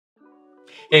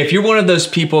Hey, if you're one of those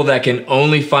people that can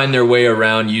only find their way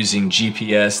around using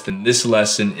GPS, then this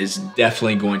lesson is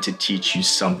definitely going to teach you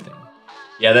something.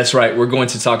 Yeah, that's right, we're going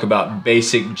to talk about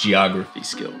basic geography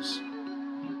skills.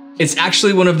 It's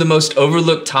actually one of the most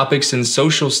overlooked topics in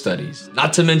social studies,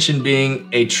 not to mention being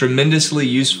a tremendously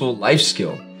useful life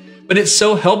skill. But it's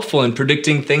so helpful in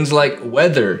predicting things like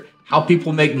weather, how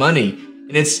people make money,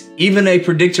 and it's even a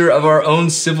predictor of our own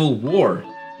civil war.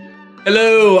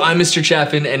 Hello, I'm Mr.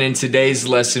 Chaffin, and in today's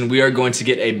lesson, we are going to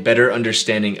get a better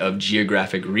understanding of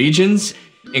geographic regions,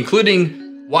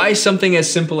 including why something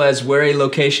as simple as where a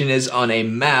location is on a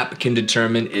map can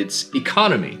determine its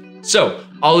economy. So,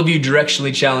 all of you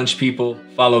directionally challenged people,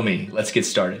 follow me. Let's get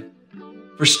started.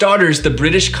 For starters, the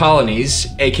British colonies,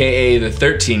 aka the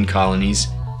 13 colonies,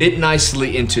 fit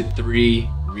nicely into 3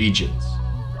 regions.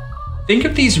 Think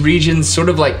of these regions sort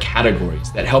of like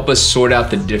categories that help us sort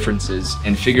out the differences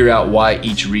and figure out why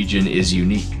each region is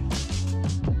unique.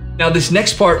 Now, this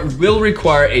next part will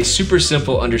require a super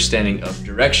simple understanding of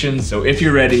direction, so if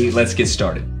you're ready, let's get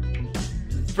started.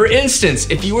 For instance,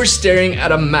 if you were staring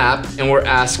at a map and were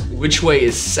asked which way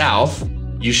is south,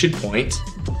 you should point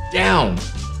down.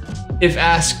 If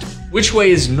asked which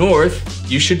way is north,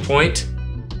 you should point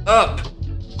up.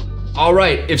 All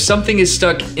right, if something is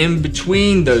stuck in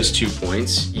between those 2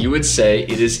 points, you would say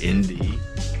it is in the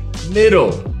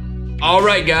middle. All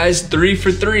right, guys, 3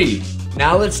 for 3.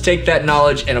 Now let's take that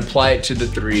knowledge and apply it to the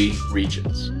 3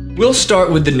 regions. We'll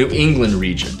start with the New England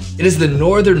region. It is the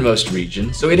northernmost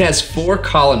region, so it has 4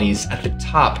 colonies at the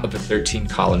top of a 13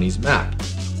 colonies map.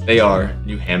 They are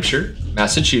New Hampshire,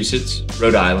 Massachusetts,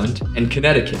 Rhode Island, and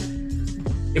Connecticut.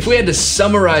 If we had to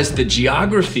summarize the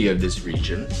geography of this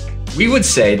region, we would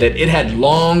say that it had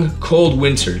long, cold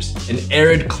winters, an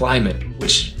arid climate,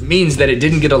 which means that it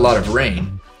didn't get a lot of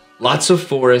rain, lots of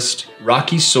forest,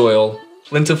 rocky soil,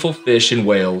 plentiful fish and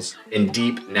whales, and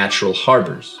deep natural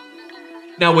harbors.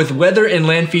 Now, with weather and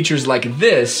land features like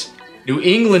this, New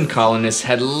England colonists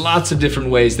had lots of different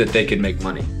ways that they could make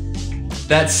money.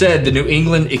 That said, the New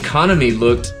England economy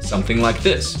looked something like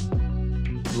this.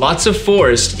 Lots of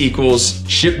forest equals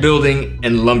shipbuilding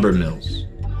and lumber mills.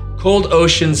 Cold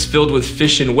oceans filled with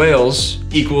fish and whales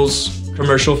equals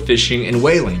commercial fishing and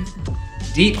whaling.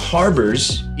 Deep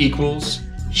harbors equals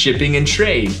shipping and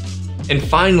trade. And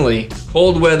finally,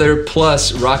 cold weather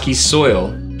plus rocky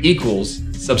soil equals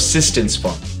subsistence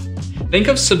farming. Think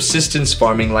of subsistence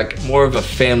farming like more of a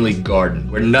family garden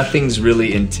where nothing's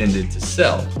really intended to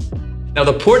sell. Now,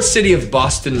 the port city of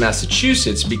Boston,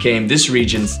 Massachusetts became this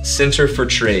region's center for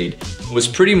trade and was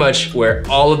pretty much where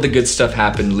all of the good stuff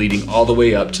happened leading all the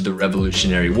way up to the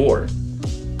Revolutionary War.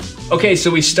 Okay,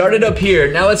 so we started up here.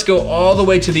 Now let's go all the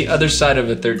way to the other side of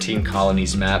the 13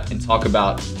 colonies map and talk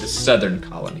about the southern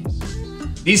colonies.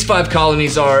 These 5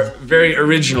 colonies are very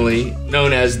originally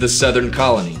known as the Southern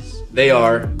Colonies. They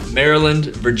are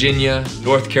Maryland, Virginia,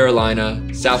 North Carolina,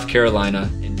 South Carolina,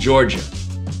 and Georgia.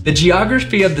 The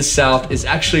geography of the South is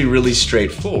actually really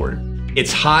straightforward.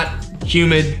 It's hot,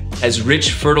 humid, has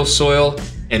rich, fertile soil,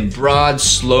 and broad,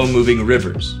 slow-moving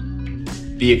rivers.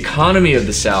 The economy of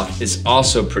the South is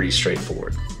also pretty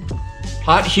straightforward.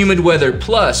 Hot, humid weather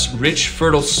plus rich,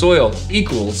 fertile soil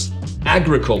equals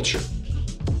agriculture.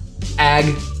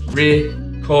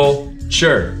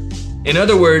 Agriculture. In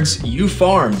other words, you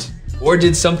farmed or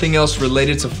did something else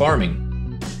related to farming.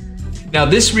 Now,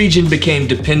 this region became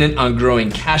dependent on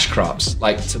growing cash crops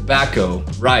like tobacco,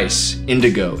 rice,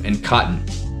 indigo, and cotton.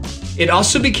 It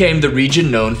also became the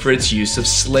region known for its use of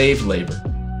slave labor.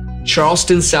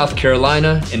 Charleston, South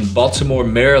Carolina, and Baltimore,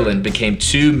 Maryland became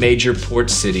 2 major port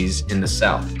cities in the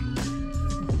South.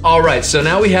 All right, so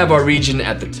now we have our region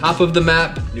at the top of the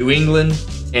map, New England,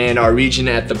 and our region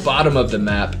at the bottom of the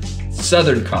map,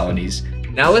 Southern colonies.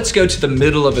 Now let's go to the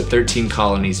middle of a 13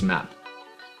 colonies map.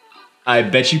 I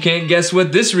bet you can't guess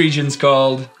what this region's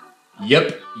called.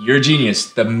 Yep, you're a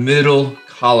genius, the middle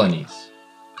colonies.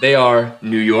 They are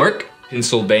New York,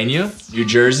 Pennsylvania, New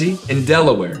Jersey, and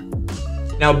Delaware.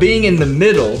 Now, being in the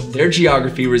middle, their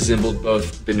geography resembled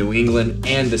both the New England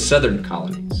and the southern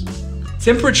colonies.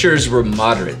 Temperatures were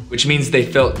moderate, which means they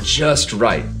felt just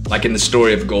right, like in the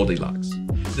story of Goldilocks.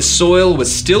 The soil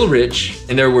was still rich,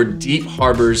 and there were deep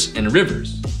harbors and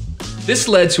rivers. This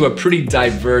led to a pretty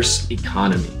diverse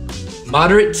economy.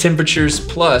 Moderate temperatures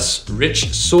plus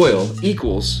rich soil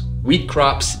equals wheat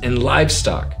crops and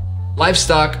livestock.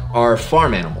 Livestock are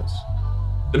farm animals.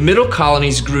 The middle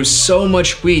colonies grew so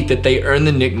much wheat that they earned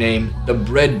the nickname the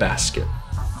breadbasket.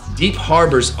 Deep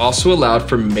harbors also allowed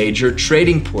for major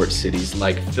trading port cities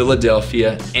like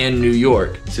Philadelphia and New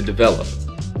York to develop.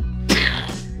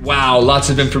 Wow,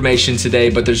 lots of information today,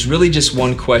 but there's really just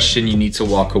one question you need to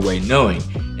walk away knowing,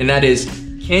 and that is,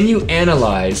 can you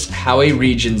analyze how a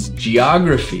region's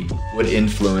geography would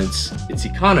influence its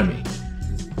economy?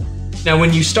 Now,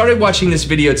 when you started watching this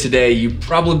video today, you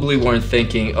probably weren't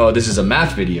thinking, oh, this is a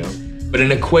math video, but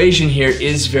an equation here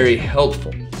is very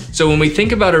helpful. So when we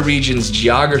think about a region's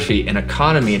geography and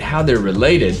economy and how they're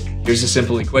related, here's a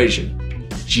simple equation.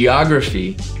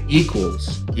 Geography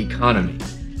equals economy.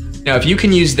 Now, if you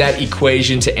can use that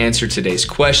equation to answer today's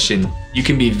question, you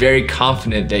can be very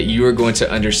confident that you are going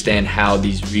to understand how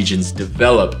these regions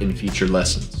develop in future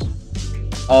lessons.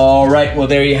 All right, well,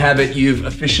 there you have it. You've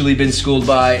officially been schooled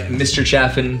by Mr.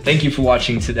 Chaffin. Thank you for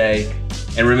watching today.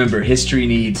 And remember, history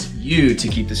needs you to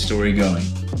keep the story going.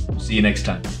 See you next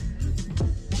time.